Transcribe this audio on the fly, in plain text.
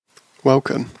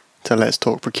Welcome to Let's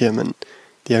Talk Procurement,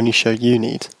 the only show you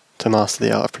need to master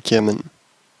the art of procurement.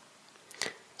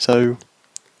 So,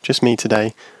 just me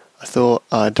today. I thought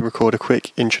I'd record a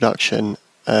quick introduction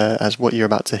as what you're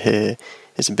about to hear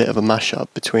is a bit of a mashup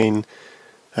between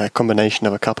a combination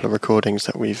of a couple of recordings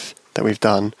that we've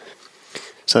done.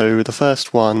 So the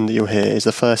first one that you'll hear is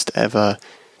the first ever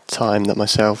time that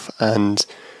myself and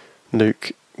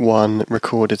Luke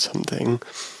recorded something.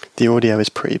 The audio is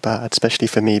pretty bad, especially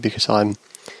for me because I'm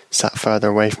sat further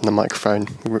away from the microphone.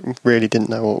 We really didn't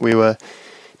know what we were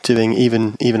doing,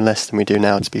 even less than we do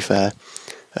now, to be fair.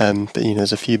 But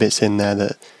there's a few bits in there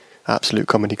that absolute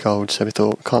comedy gold. So we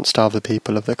thought, can't starve the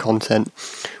people of the content.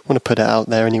 Want to put it out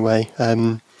there anyway.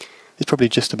 It's probably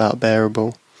just about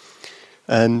bearable.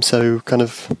 So kind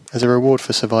of as a reward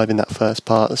for surviving that first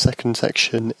part, the second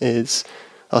section is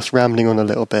us rambling on a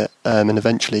little bit and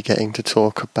eventually getting to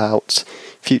talk about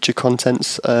future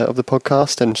contents of the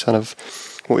podcast and kind of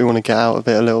what we want to get out of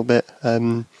it a little bit.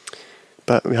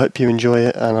 But we hope you enjoy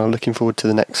it and are looking forward to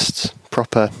the next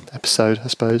proper episode, I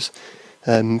suppose.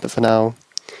 But for now,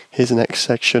 here's the next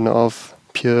section of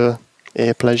pure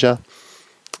ear pleasure.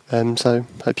 So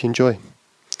hope you enjoy.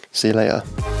 See you later.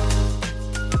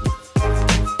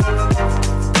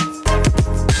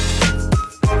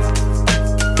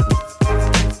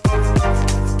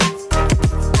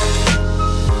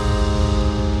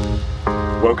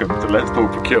 Welcome to Let's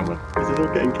Talk Procurement. This is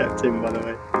all getting kept in, by the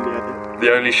way, in the edit.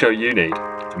 The only show you need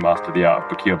to master the art of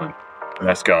procurement.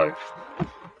 Let's go.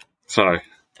 So,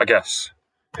 I guess,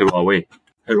 who are we?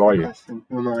 Who are you? Who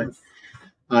am I?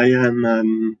 I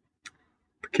am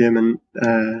procurement's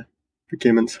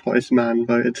hottest man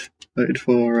voted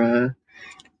for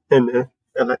in the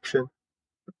election.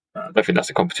 I don't think that's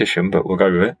a competition, but we'll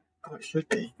go with it. Oh, it should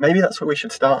be. Maybe that's what we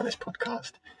should start on this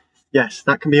podcast. Yes,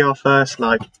 that can be our first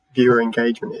viewer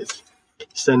engagement. Is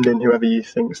send in whoever you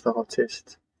think's the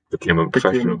hottest Procurement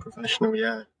professional,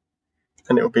 yeah.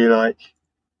 And it'll be they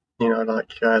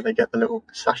get the little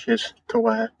sashes to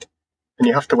wear, and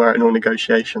you have to wear it in all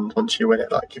negotiations once you win it.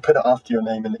 You put it after your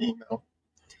name in the email.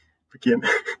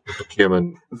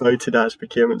 Procurement voted as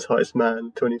procurement's hottest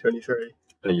man 2023.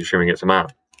 Are you assuming it's a man?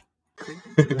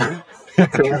 Don't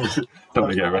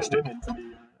want to get arrested.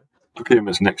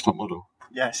 Procurement's next top model.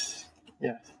 Yes.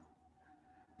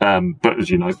 But as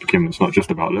you know, procurement's not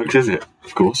just about looks, is it?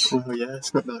 Of course. Well, yeah,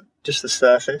 it's not about just the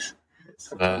surface.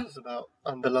 It's about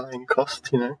underlying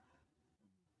cost,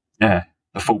 Yeah,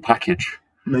 the full package.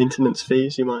 Maintenance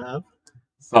fees you might have.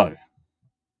 So,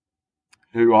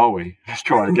 who are we? Let's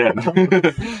try again.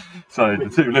 So, the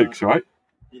two Lukes, right?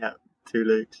 Yeah, two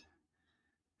Lukes.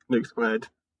 Luke squared.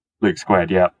 Luke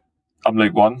squared, yeah. I'm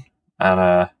Luke 1, and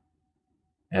I've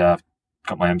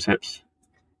got my MSIPs.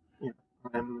 Yeah,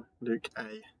 I'm Luke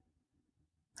A.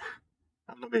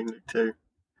 I'm not being Luke 2.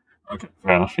 Okay,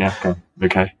 fair enough, yeah, okay.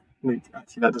 Luke A. Luke,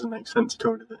 actually, that doesn't make sense at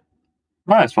all, does it?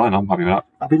 No, it's fine, I'm happy with that.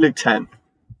 I'll be Luke 10.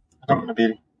 I don't want to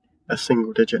be a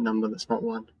single digit number that's not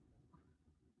 1.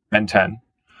 Ben 10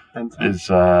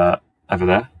 is over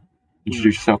there.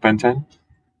 Introduce yourself, Ben 10.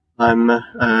 I'm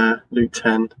Luke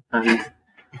 10 and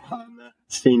I'm a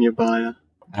senior buyer.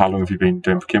 How long have you been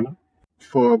doing procurement?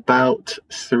 For about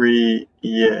 3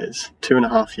 years,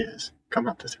 2.5 years, coming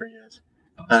up to 3 years.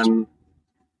 Nice.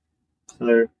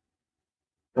 So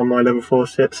on my level 4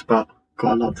 SIPs, but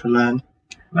got a lot to learn.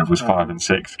 Levels 5 and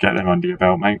 6, get them under your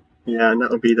belt, mate. Yeah, and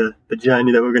that'll be the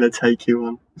journey that we're going to take you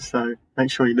on. So make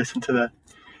sure you listen to the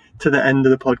end of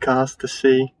the podcast to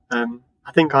see. I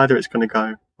think either it's going to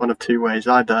go one of two ways.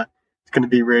 Either it's going to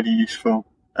be really useful,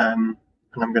 and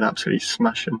I'm going to absolutely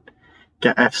smash and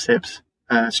get FSIPs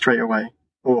straight away,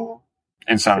 or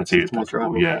insanity is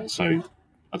possible. Yeah. So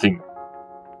I think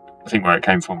where it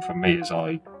came from me is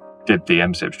I did the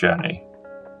MSIPs journey,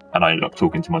 and I ended up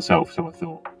talking to myself. So I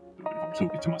thought, I'm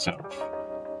talking to myself,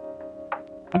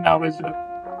 and now there's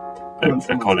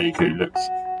a colleague who looks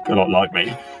a lot like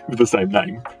me with the same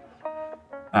name.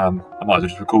 I might as well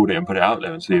just record it and put it out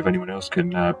there and see if anyone else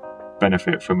can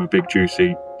benefit from a big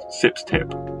juicy SIPs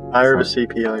tip. Hire a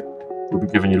CPO. We'll be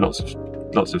giving you lots of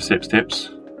SIPs tips,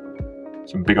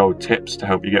 some big old tips to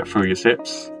help you get through your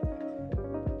SIPs.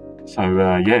 So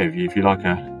if you like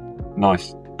a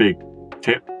nice big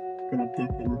tip, Gonna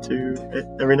dip into it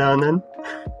every now and then.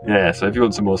 Yeah. So if you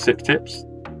want some more SIP tips,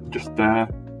 just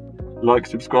like,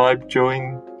 subscribe,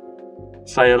 join,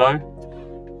 say hello,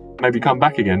 maybe come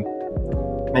back again.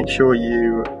 Make sure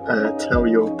you tell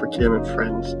your procurement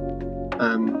friends.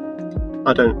 I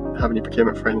don't have any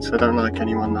procurement friends, so I don't like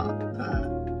anyone that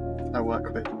I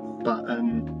work with. But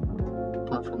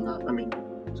apart from that,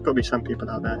 there's got to be some people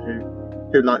out there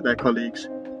who like their colleagues.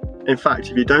 In fact,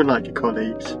 if you don't like your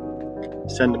colleagues,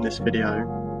 send them this video.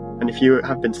 And if you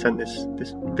have been sent this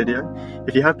video,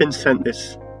 if you have been sent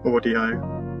this audio,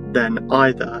 then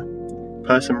either the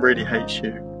person really hates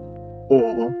you,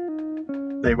 or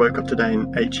they woke up today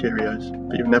and ate Cheerios,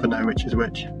 but you'll never know which is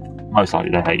which. Most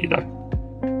likely they hate you though.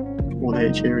 Or they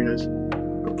ate Cheerios.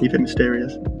 Got to keep it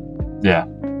mysterious. Yeah.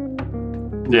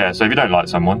 Yeah, so if you don't like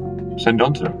someone, send it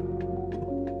on to them.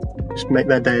 Just make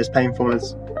their day as painful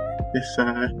as this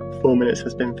 4 minutes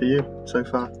has been for you so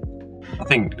far. I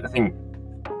think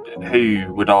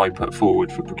who would I put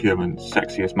forward for procurement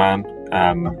sexiest man?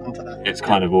 It's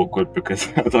kind of awkward because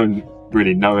I don't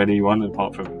really know anyone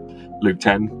apart from Luke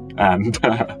 10 and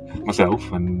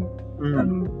myself and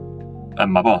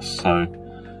my boss, so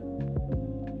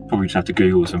probably just have to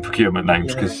Google some procurement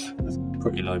names because it's a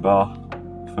pretty low bar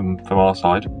from our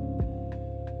side.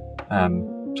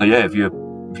 So yeah, if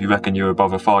you reckon you're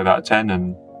above a 5 out of 10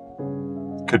 and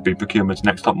could be procurement's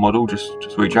next top model, just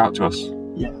reach out to us.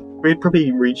 Yeah, we'd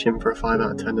probably reach him for a 5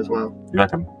 out of 10 as well. You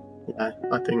reckon? Yeah,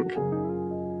 I think. I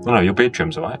don't know, your beard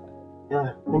trim's alright.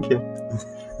 Yeah, thank you.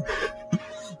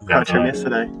 Got trim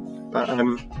yesterday, but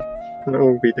it'll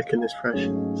all be looking this fresh.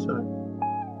 So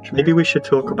maybe we should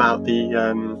talk about the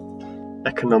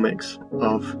economics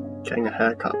of getting a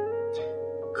haircut,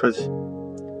 because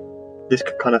this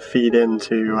could kind of feed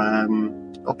into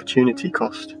opportunity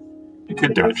cost. It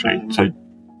could do actually. So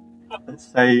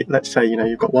let's say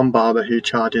you've got one barber who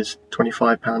charges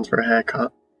 £25 for a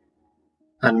haircut,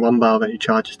 and one barber who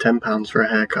charges £10 for a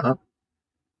haircut,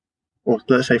 or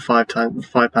let's say £5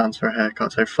 for a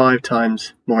haircut, so 5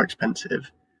 times more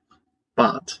expensive.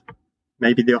 But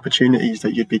maybe the opportunities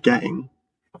that you'd be getting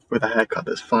with a haircut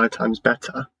that's 5 times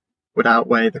better would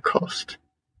outweigh the cost.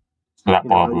 So that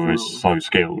barber is so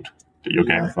skilled that you're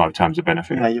getting 5 times the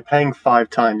benefit. Yeah, you're paying 5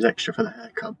 times extra for the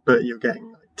haircut, but you're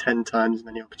getting like 10 times as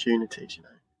many opportunities,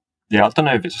 Yeah, I don't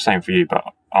know if it's the same for you, but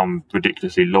I'm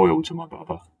ridiculously loyal to my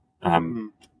barber.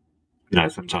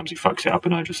 Sometimes he fucks it up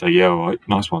and I just say, yeah, all right,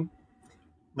 nice one.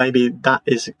 Maybe that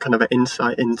is kind of an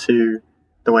insight into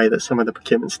the way that some of the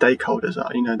procurement stakeholders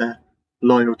are. They're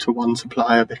loyal to one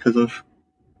supplier because of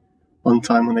one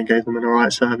time when they gave them an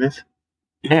alright service.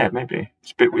 Yeah, maybe.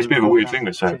 It's a bit of a weird thing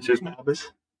with service, isn't it?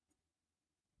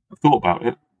 I've thought about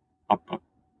it.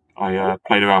 I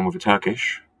played around with a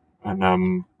Turkish, and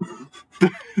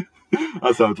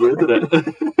that sounds weird, doesn't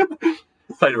it?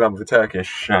 Played around with the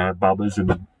Turkish barbers,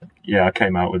 and I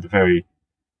came out with a very,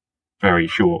 very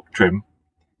short trim.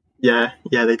 Yeah,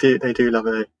 they do love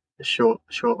a short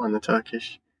one, the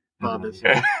Turkish barbers.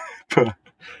 Yeah, put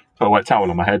a wet towel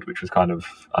on my head, which was kind of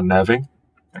unnerving,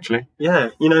 actually.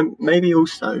 Yeah, maybe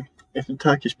also if a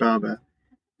Turkish barber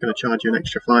is going to charge you an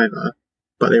extra £5,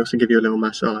 but they also give you a little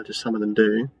massage, as some of them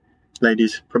do.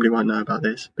 Ladies probably won't know about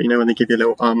this, but when they give you a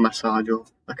little arm massage or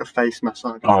like a face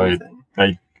massage or something.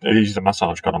 They use a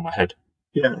massage gun on my head.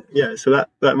 Yeah, so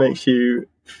that makes you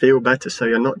feel better, so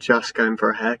you're not just going for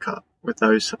a haircut with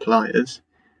those suppliers,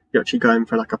 you're actually going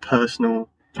for like a personal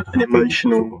and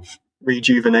emotional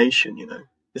rejuvenation,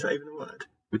 Is that even a word?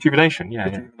 Rejuvenation,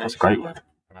 yeah, that's a great word.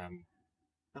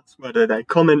 That's word of the day.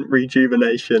 Comment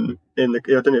rejuvenation in the.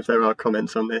 I don't know if there are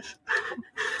comments on this.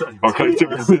 Tweet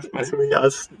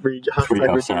us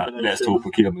Let's Talk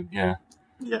Procurement, yeah.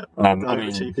 Yeah.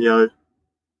 CPO.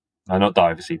 No, not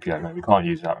Diver CPO, mate. We can't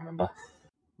use that, remember.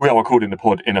 We are recording the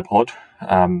pod in a pod.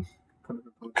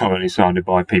 Currently surrounded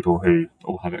by people who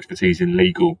all have expertise in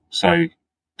legal, so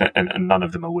and none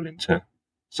of them are willing to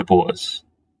support us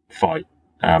fight.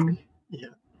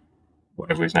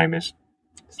 Whatever his name is,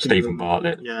 Stephen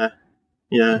Bartlett. Yeah.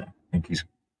 I think he's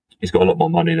got a lot more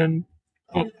money than,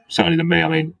 certainly than me. I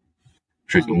mean, I'm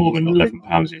sure he's got more than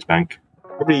 £11 in his bank.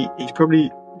 He's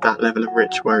probably that level of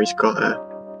rich where he's got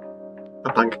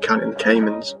a bank account in the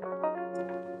Caymans.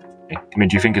 I mean,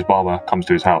 do you think his barber comes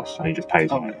to his house and he just pays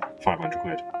 £500?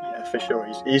 Yeah, for sure.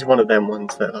 He's one of them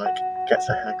ones that gets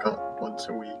a haircut once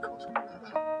a week or something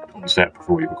like that. On set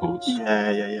before he records.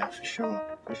 Yeah, for sure.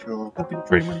 That'd be the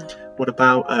dream, wouldn't it? What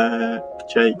about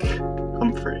Jake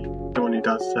Humphrey, the one who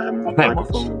does I've met him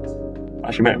once. I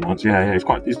actually met him once. Yeah. He's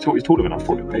taller than I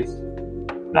thought he'd be.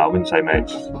 No, I wouldn't say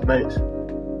mates. Mates.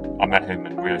 I met him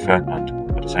and Rio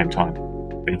Ferdinand at the same time.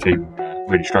 BT were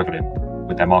really struggling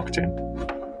with their marketing.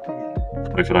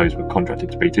 Both of those were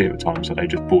contracted to BT at the time, so they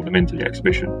just brought them into the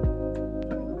exhibition.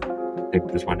 People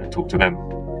just went and talked to them.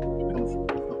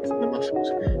 The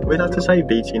muscles. We'd have to say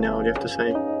BT now, or do you have to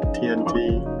say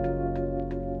TNT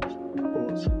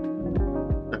Sports? I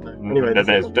don't know. Anyway,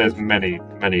 there's many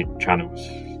channels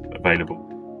available.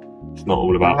 It's not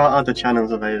all about. There are other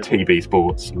channels available. TB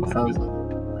Sports. Sounds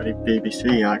like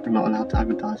BBC. I'm not allowed to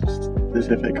advertise a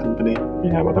specific company.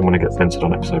 Yeah, but I don't want to get censored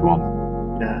on episode 1.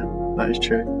 Yeah, that is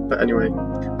true. But anyway,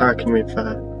 I reckon we've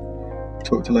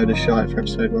talked a load of shite for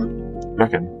episode 1.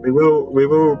 Reckon? We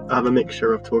will have a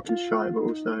mixture of talking shite, but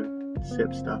also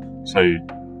sip stuff. So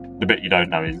the bit you don't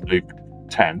know is Luke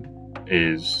 10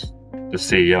 is the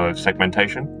CEO of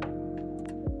segmentation.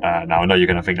 Now I know you're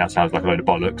going to think that sounds like a load of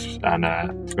bollocks, and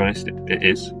to be honest, it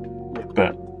is. Yeah.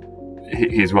 But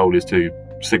his role is to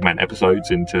segment episodes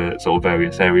into sort of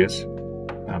various areas.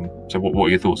 So what are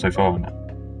your thoughts so far on that?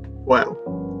 Well,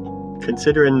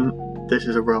 considering this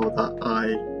is a role that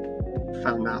I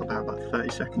found out about 30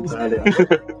 seconds earlier,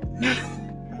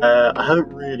 I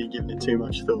haven't really given it too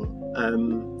much thought.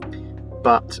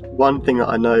 But one thing that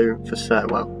I know for certain,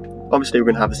 well, obviously we're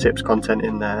going to have the SIPS content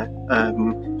in there,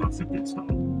 That's a good start.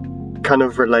 kind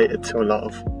of related to a lot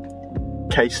of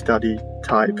case study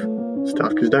type stuff,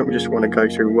 because don't we just want to go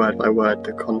through word by word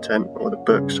the content or the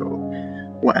books or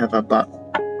whatever, but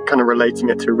kind of relating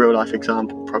it to a real life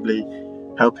example, probably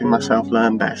helping myself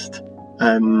learn best.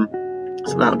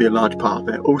 So that'll be a large part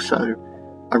of it. Also,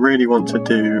 I really want to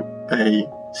do a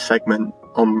segment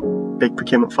on big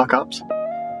procurement fuck-ups.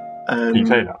 Can you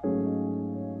say that?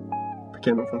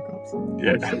 Procurement fuck-ups.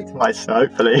 Yeah. Twice,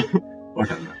 hopefully.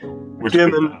 Okay.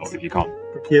 Procurement. If you can't.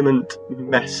 Procurement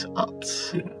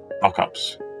mess-ups. Yeah.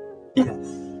 Fuck-ups. Yes.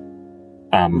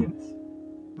 Yes.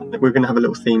 We're going to have a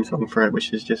little theme song for it,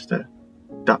 which is just a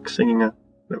duck singing a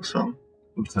little song.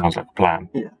 Sounds like a plan.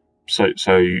 Yeah. So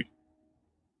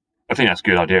I think that's a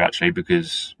good idea actually,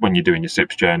 because when you're doing your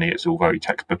SIPS journey, it's all very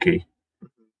textbooky.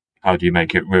 How do you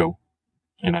make it real?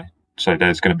 So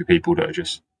there's going to be people that are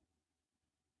just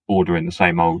ordering the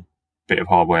same old bit of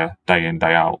hardware day in,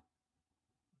 day out,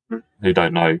 who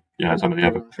don't know, some of the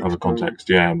other context.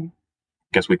 Yeah,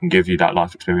 guess we can give you that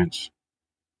life experience.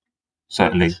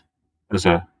 Certainly, as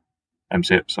a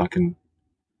MSIPS, I can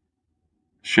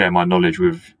share my knowledge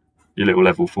with your little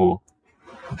level 4.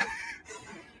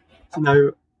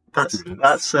 No, that's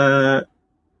well,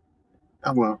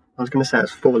 I was going to say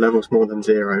it's 4 levels more than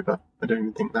 0, but I don't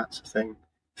even think that's a thing.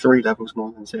 3 levels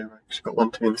more than 0. You've got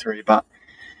 1, 2, and 3. But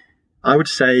I would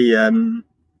say I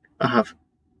have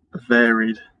a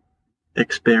varied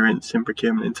experience in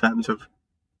procurement in terms of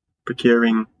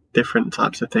procuring different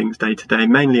types of things day to day,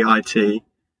 mainly IT,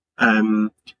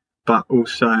 but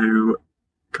also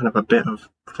kind of a bit of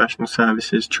professional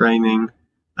services, training,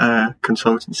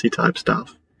 consultancy type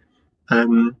stuff.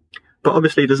 But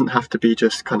obviously it doesn't have to be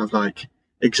just kind of like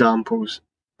examples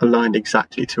aligned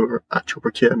exactly to actual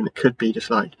procurement. It could be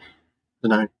just like,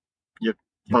 you're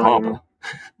buying, barber.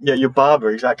 Yeah, your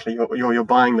barber, exactly. You're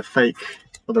buying the fake,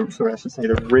 I should say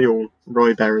the real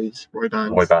Roy bands,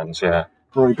 yeah.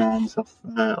 Roy bands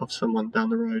of someone down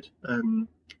the road.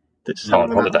 That's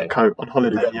on holiday. On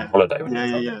holiday, yeah.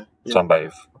 Yeah.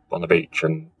 Sunbathe on the beach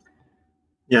and.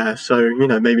 Yeah, so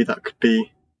maybe that could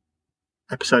be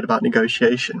episode about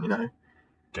negotiation.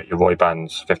 Get your Roy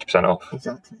bands 50% off.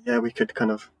 Exactly. Yeah, we could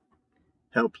kind of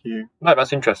help you. No,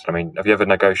 that's interesting. I mean, have you ever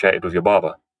negotiated with your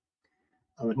barber?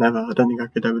 I would never. I don't think I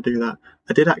could ever do that.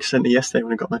 I did accidentally yesterday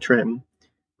when I got my trim.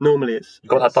 Normally it's... You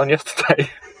got that done yesterday?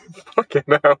 Fucking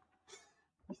hell.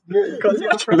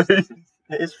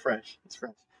 It is fresh. It's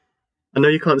fresh. I know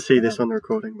you can't see this on the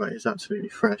recording, but it's absolutely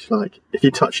fresh. Like, if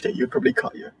you touched it, you'd probably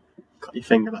cut your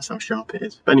finger. That's how sharp it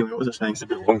is. But anyway, what was I saying? It's a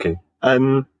bit wonky.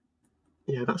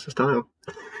 Yeah, that's the style.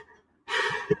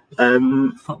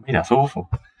 Fuck me, that's awful.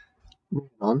 Moving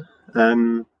on.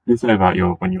 You say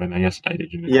about when you went there yesterday,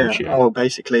 did you negotiate? Yeah,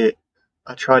 basically,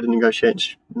 I tried a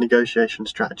negotiation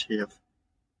strategy of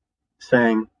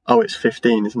saying, it's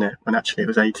 15, isn't it? When actually it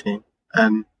was 18.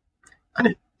 And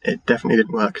it definitely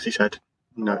didn't work, because he said,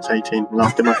 no, it's 18, and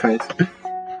laughed in my face.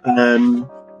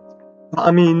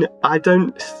 I mean, I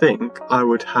don't think I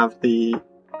would have the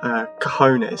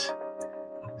cojones.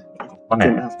 I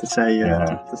didn't have to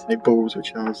say balls,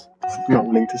 which I was not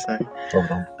wanting to say.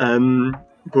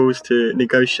 Balls to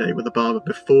negotiate with a barber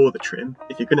before the trim.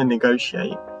 If you're going to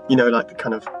negotiate, like the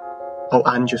kind of,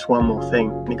 and just one more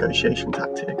thing, negotiation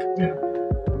tactic. Yeah.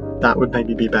 That would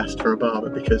maybe be best for a barber,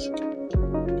 because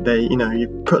they,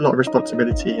 you put a lot of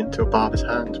responsibility into a barber's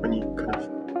hands when you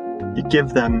you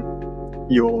give them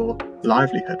your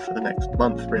livelihood for the next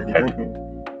month, really, don't you?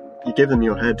 You give them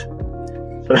your head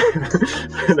for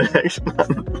the next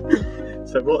month.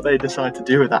 So what they decide to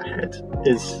do with that head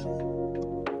is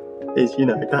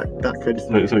that could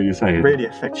so you're saying really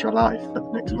affect your life for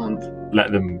the next month.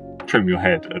 Let them trim your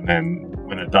head, and then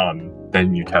when they're done,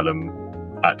 then you tell them,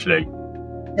 actually.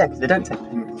 Yeah, because they don't take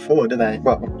payment before, do they?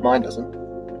 Well, mine doesn't.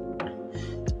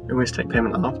 They always take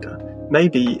payment after.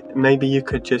 Maybe you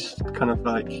could just kind of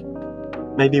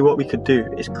maybe what we could do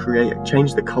is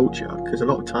change the culture, because a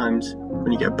lot of times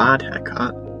when you get a bad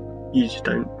haircut, you just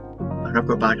don't. Like, I've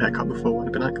got a bad haircut before, and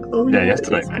I've been like, oh Yeah, yeah,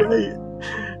 yesterday, it's mate. great,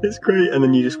 it's great, and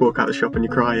then you just walk out the shop and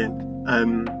you're crying.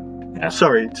 Yeah.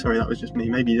 Sorry, that was just me.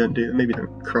 Maybe you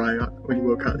don't cry when you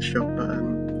walk out the shop,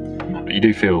 but You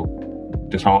do feel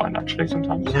disheartened actually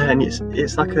sometimes. yeah, and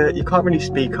it's like you can't really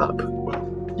speak up.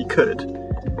 Well, you could,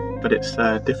 but it's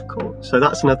difficult. So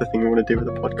that's another thing we want to do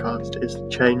with the podcast, is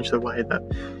change the way that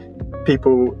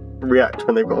people react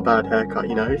when they've got a bad haircut.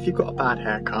 You know, if you've got a bad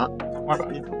haircut,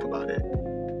 speak up about it.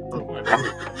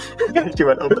 You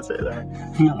went opposite there.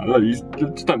 No, you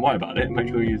just don't worry about it. Make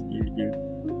sure you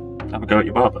have a go at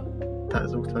your barber. That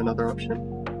is also another option.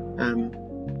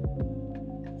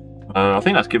 I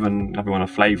think that's given everyone a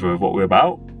flavour of what we're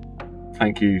about.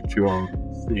 Thank you to our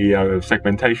CEO of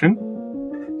segmentation,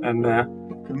 and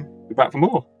we're back for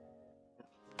more.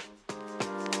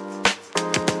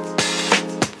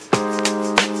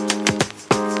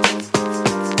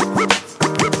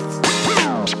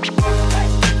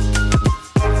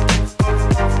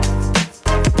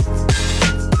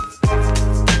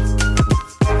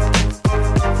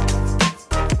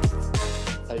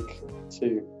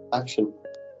 Action.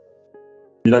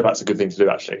 You know that's a good thing to do,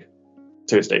 actually.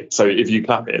 Seriously. So if you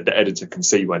clap it, the editor can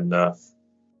see when the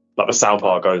sound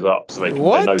bar goes up, so they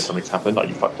know something's happened, like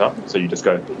you fucked up. So you just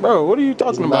go, bro, what are you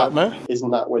talking about, man?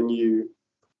 Isn't that when you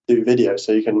do video,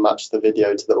 so you can match the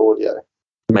video to the audio?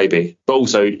 Maybe. But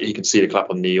also, he can see the clap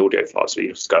on the audio file, so you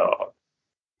just go, oh,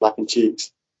 Clapping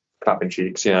cheeks. clapping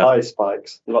cheeks, yeah. High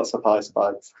spikes. Lots of high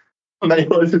spikes. Maybe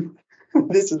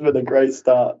this has been a great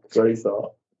start.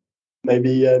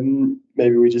 Maybe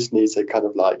we just need to kind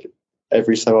of like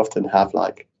every so often have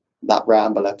like that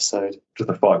ramble episode. Just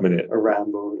a 5 minute. A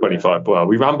ramble. 25. Yeah. Well,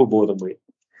 we ramble more than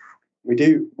we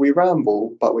do. We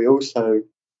ramble, but we also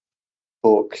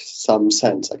talk some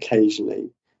sense occasionally.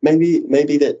 Maybe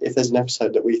that if there's an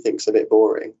episode that we think's a bit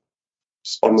boring,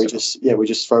 and we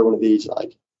just throw one of these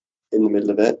like in the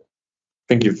middle of it.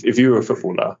 I think if you were a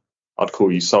footballer, I'd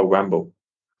call you Soul Ramble.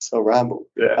 So Ramble.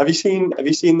 Yeah. Have you seen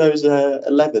those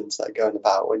 11s that are going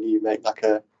about when you make like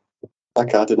a I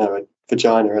don't know, a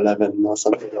vagina 11 or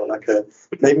something, or like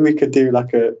maybe we could do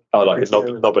like a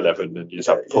knob 11 and you just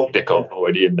have put dick on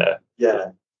already in there.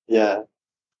 Yeah.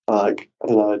 Like I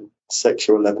don't know,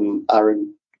 sexual 11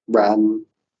 Aaron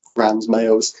Rams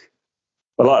males.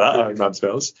 I like that, Aaron Rams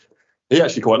males. He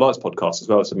actually quite likes podcasts as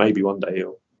well, so maybe one day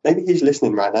maybe he's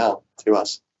listening right now to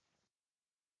us.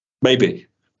 Maybe.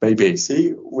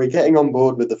 See, we're getting on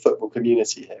board with the football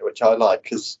community here, which I like,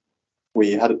 because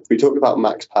we talked about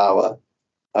Max Power.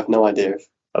 I have no idea if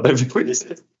I don't think this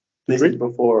is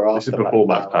before or after. This is before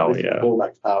Max Power, yeah. Before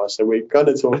Max Power, so we're going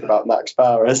to talk about Max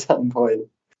Power at some point.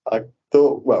 I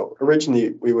thought, well,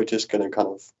 originally we were just going to kind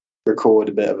of record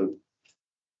a bit of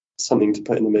something to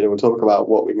put in the middle. We'll talk about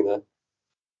what we're going to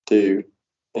do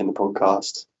in the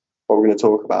podcast, what we're going to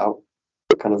talk about.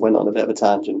 We kind of went on a bit of a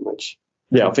tangent, which...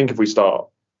 Yeah, I think if we start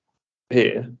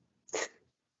here...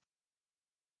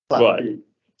 Right.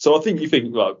 So I think you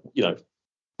think, like, you know,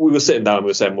 we were sitting down and we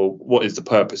were saying, well, what is the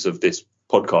purpose of this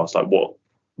podcast? Like,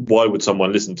 why would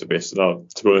someone listen to this? And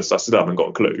to be honest, I still haven't got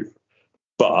a clue.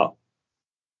 But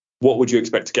what would you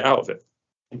expect to get out of it?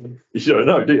 You don't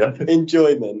know, do you?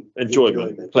 Enjoyment.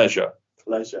 Pleasure.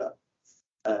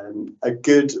 A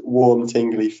good, warm,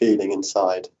 tingly feeling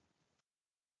inside.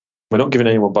 We're not giving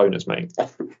anyone bonus, mate.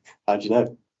 How do you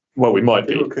know? Well, we might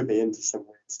be. People could be into some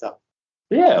weird stuff.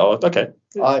 Yeah, okay.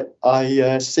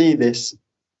 I see this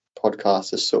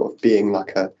podcast as sort of being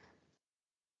like a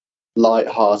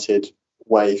light-hearted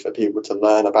way for people to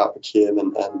learn about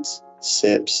procurement and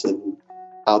SIPs and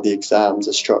how the exams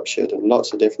are structured and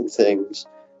lots of different things.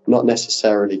 Not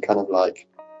necessarily kind of like,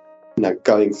 you know,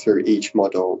 going through each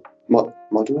module.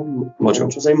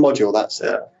 Module. That's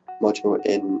it. Module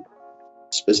in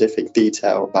specific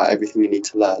detail about everything you need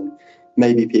to learn.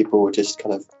 Maybe people will just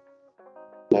kind of,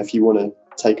 you know, if you want to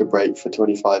take a break for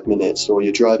 25 minutes, or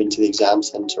you're driving to the exam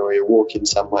centre, or you're walking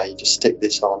somewhere, you just stick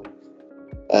this on,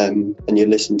 and you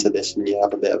listen to this, and you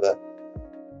have a bit of a,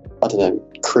 I don't know,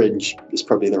 cringe is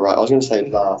probably the right. I was going to say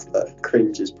laugh, but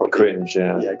cringe is probably cringe.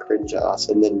 Yeah, cringe at us,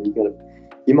 and then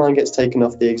your mind gets taken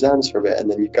off the exams for a bit,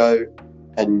 and then you go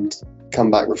and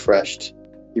come back refreshed.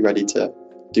 You're ready to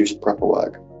do some proper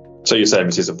work. So you're saying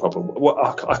this isn't proper? Well,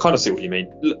 I kind of see what you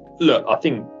mean. Look, I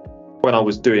think when I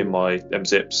was doing my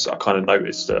MSIPs, I kind of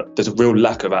noticed that there's a real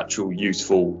lack of actual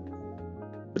useful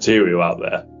material out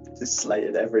there. Just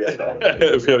slated everywhere.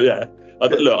 Yeah.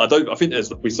 I think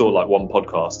we saw like one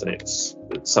podcast, and it's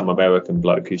some American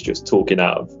bloke who's just talking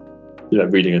out of, you know,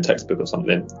 reading a textbook or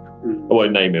something. I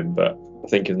won't name him, but I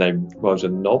think his name was a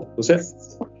Knob, was it?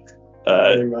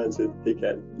 Reminds me of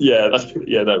dickhead.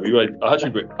 No, we won't. I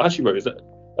actually wrote, is that?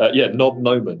 Knob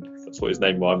Noman. That's what his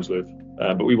name rhymes with.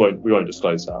 But we won't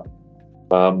disclose that.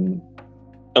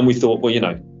 And we thought, well,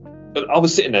 I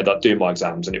was sitting there doing my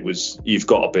exams, and you've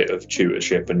got a bit of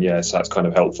tutorship, and yes, that's kind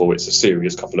of helpful. It's a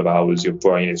serious couple of hours. Your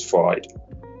brain is fried.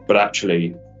 But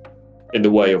actually, in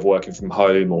the way of working from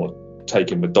home or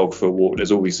taking the dog for a walk,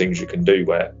 there's all these things you can do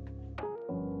where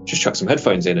just chuck some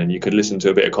headphones in and you could listen to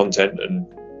a bit of content, and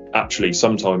actually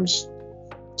sometimes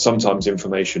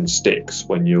information sticks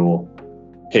when you're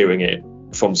hearing it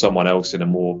from someone else in a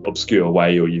more obscure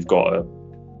way, or you've got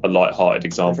a light-hearted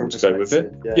example to go with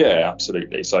it. Yeah,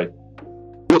 absolutely. So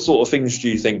what sort of things do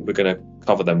you think we're going to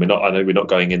cover then? I know we're not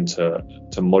going into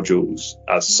modules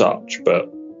as such,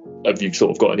 but have you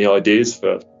sort of got any ideas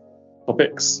for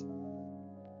topics?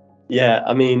 Yeah,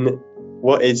 I mean,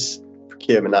 what is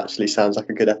procurement actually sounds like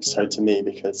a good episode to me,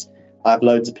 because I have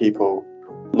loads of people,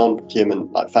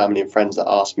 non-procurement, like family and friends, that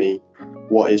ask me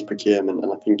what is procurement,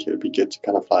 and I think it would be good to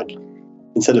kind of like,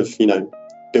 instead of,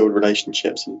 build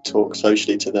relationships and talk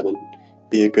socially to them and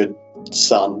be a good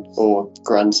son or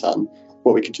grandson,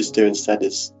 what we could just do instead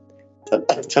is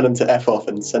tell them to F off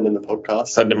and send them the podcast.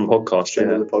 Send them a podcast, Send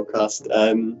them the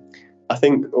podcast. I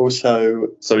think also...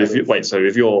 So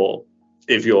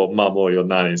if your mum or your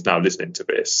nan is now listening to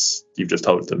this, you've just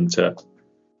told them to...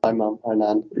 Hi mum, hi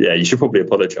nan. Yeah, you should probably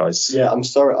apologise. Yeah, I'm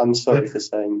sorry for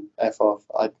saying F off.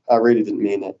 I really didn't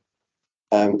mean it.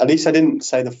 At least I didn't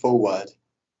say the full word.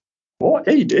 What?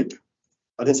 Yeah, you did.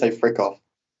 I didn't say frick off.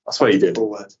 I swear you did. Full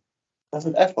word. I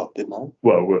said F off, didn't I?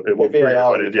 Well, it was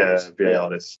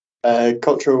VAR.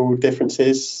 Cultural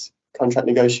differences, contract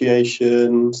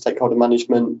negotiation, stakeholder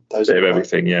management. Those are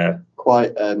everything. Yeah.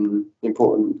 Quite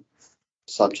important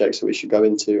subjects that we should go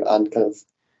into. And kind of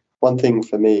one thing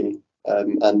for me,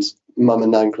 and mum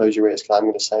and nan, close your ears, because I'm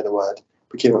going to say the word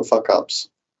procurement fuck ups.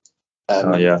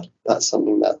 That's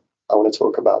something that I want to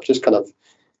talk about. Just kind of,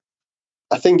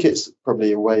 I think it's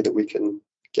probably a way that we can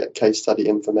get case study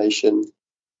information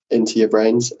into your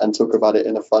brains and talk about it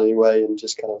in a funny way, and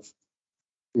just kind of,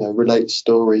 relate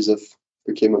stories of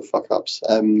procurement fuck ups.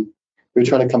 We were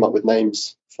trying to come up with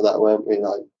names for that, weren't we?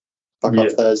 Like fuck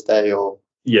up Thursday, or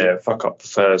fuck up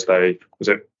Thursday. Was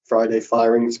it Friday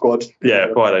firing squad? Yeah,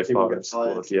 Friday firing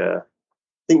squad. Yeah.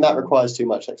 I think that requires too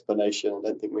much explanation. I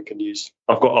don't think we can use.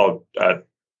 I've got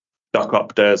duck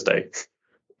up Thursday.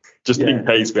 Just in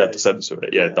case we had to censor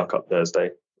it. Yeah, duck up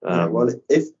Thursday. Well,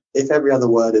 if every other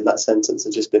word in that sentence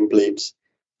had just been bleeps,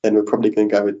 then we're probably going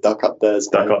to go with duck up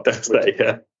Thursday. Duck up Thursday,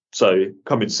 yeah. So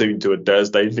coming soon to a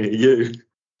Thursday near you.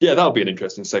 Yeah, that'll be an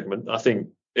interesting segment. I think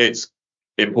it's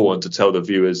important to tell the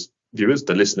viewers,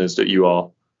 the listeners, that you are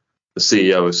the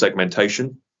CEO of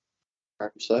segmentation.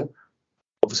 So,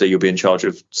 obviously, you'll be in charge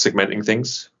of segmenting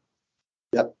things.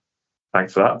 Yep.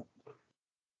 Thanks for that.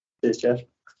 Cheers, Jeff.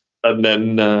 And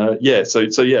then, so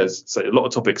a lot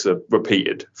of topics are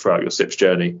repeated throughout your SIPS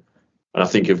journey. And I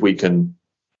think if we can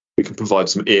provide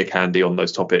some ear candy on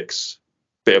those topics,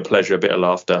 bit of pleasure, a bit of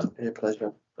laughter,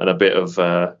 and a bit of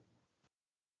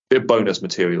bonus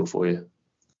material for you.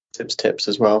 Tips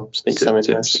as well. Sneak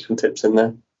some tips in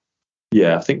there.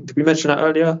 Yeah, I think, did we mention that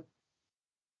earlier?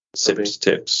 SIPS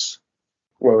tips.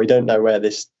 Well, we don't know where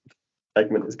this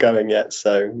segment is going yet,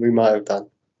 so we might have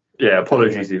done. Yeah,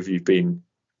 apologies if you've been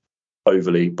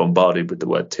overly bombarded with the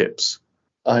word tips.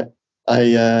 I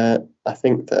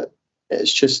think that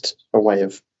it's just a way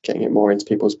of getting it more into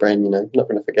people's brain. Not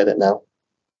going to forget it now.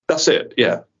 That's it.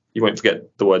 Yeah, you won't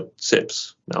forget the word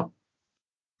SIPS now.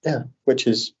 Yeah, which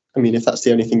is, I mean, if that's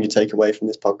the only thing you take away from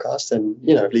this podcast, then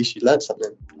at least you learned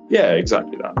something. Yeah,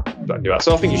 exactly that.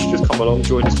 So I think you should just come along,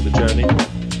 join us for the journey,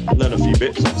 learn a few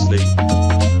bits. Obviously,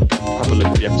 have a look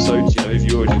at the episodes.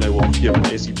 If you already know what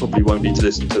procurement is, you probably won't need to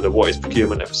listen to the What is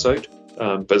Procurement episode.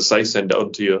 But as I say, send it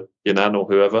on to your nan or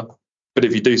whoever. But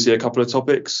if you do see a couple of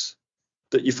topics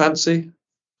that you fancy,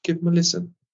 give them a listen.